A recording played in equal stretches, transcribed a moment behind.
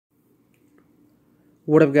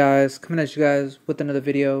What up, guys? Coming at you guys with another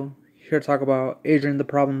video. Here to talk about Adrien the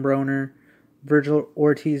Problem Broner, Vergil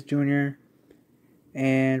Ortiz Jr.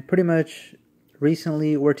 And pretty much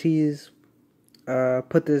recently Ortiz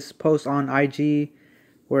put this post on IG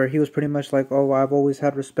where he was pretty much like, "Oh, I've always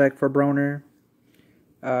had respect for Broner."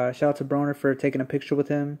 Shout out to Broner for taking a picture with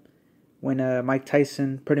him when Mike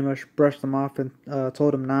Tyson pretty much brushed him off and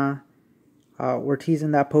told him nah. Ortiz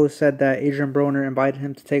in that post said that Adrien Broner invited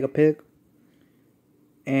him to take a pic.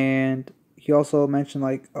 And he also mentioned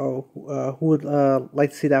like, who would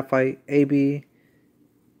like to see that fight? AB,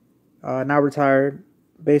 now retired,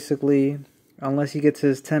 basically, unless he gets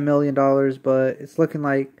his $10 million. But it's looking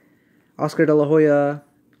like Oscar De La Hoya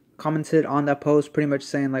commented on that post, pretty much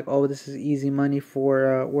saying like, "Oh, this is easy money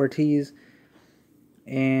for Ortiz."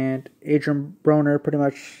 And Adrien Broner pretty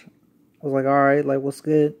much was like, "All right, like, what's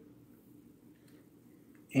good?"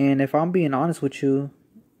 And if I'm being honest with you,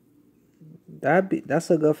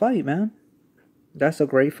 that's a good fight, man. That's a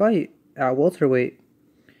great fight at welterweight.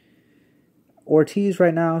 Ortiz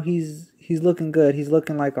right now, he's looking good. He's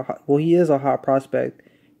looking like he is a hot prospect,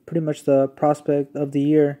 pretty much the prospect of the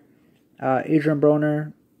year. Adrien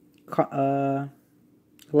Broner,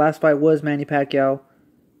 last fight was Manny Pacquiao.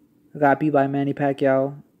 Got beat by Manny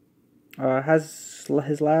Pacquiao. Has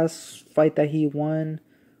his last fight that he won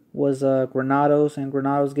was Granados, and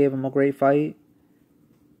Granados gave him a great fight.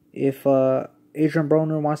 If Adrien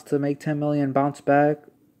Broner wants to make 10 million bounce back,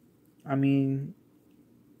 I mean,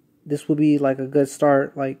 this would be like a good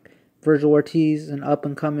start. Like Vergil Ortiz, an up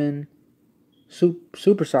and coming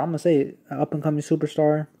superstar. I'm gonna say it, an up and coming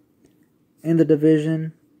superstar in the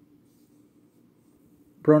division.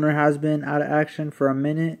 Broner has been out of action for a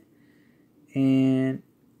minute, and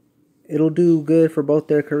it'll do good for both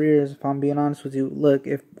their careers. If I'm being honest with you, look,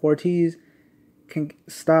 if Ortiz can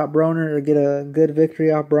stop Broner or get a good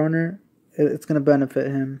victory off Broner, it's going to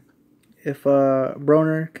benefit him. If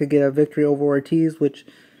Broner could get a victory over Ortiz, which,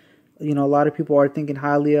 a lot of people are thinking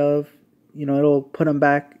highly of, it'll put him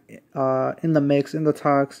back in the mix, in the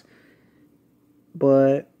talks.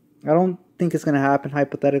 But I don't think it's going to happen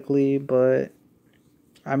hypothetically, but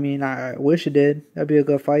I mean, I wish it did. That'd be a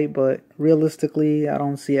good fight, but realistically, I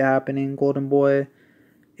don't see it happening. Golden Boy,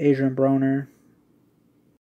 Adrien Broner.